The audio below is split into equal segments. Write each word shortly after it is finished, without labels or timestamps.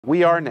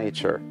We are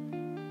nature.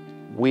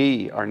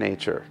 We are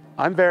nature.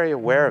 I'm very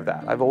aware of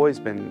that. I've always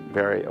been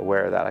very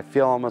aware of that. I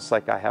feel almost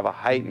like I have a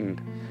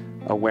heightened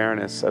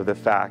awareness of the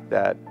fact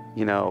that,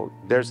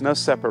 there's no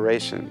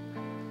separation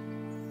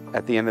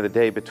at the end of the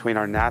day between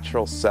our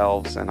natural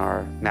selves and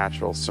our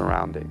natural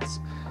surroundings.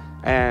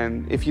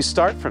 And if you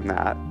start from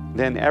that,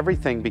 then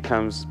everything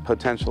becomes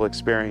potential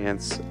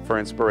experience for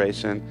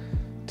inspiration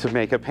to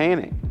make a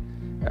painting.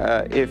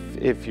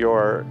 If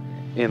you're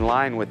in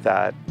line with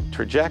that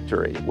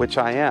trajectory, which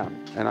I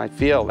am, and I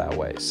feel that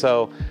way.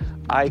 So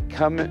I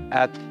come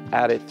at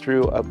it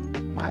through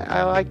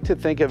I like to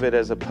think of it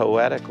as a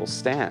poetical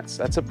stance.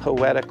 That's a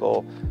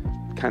poetical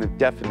kind of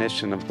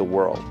definition of the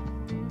world.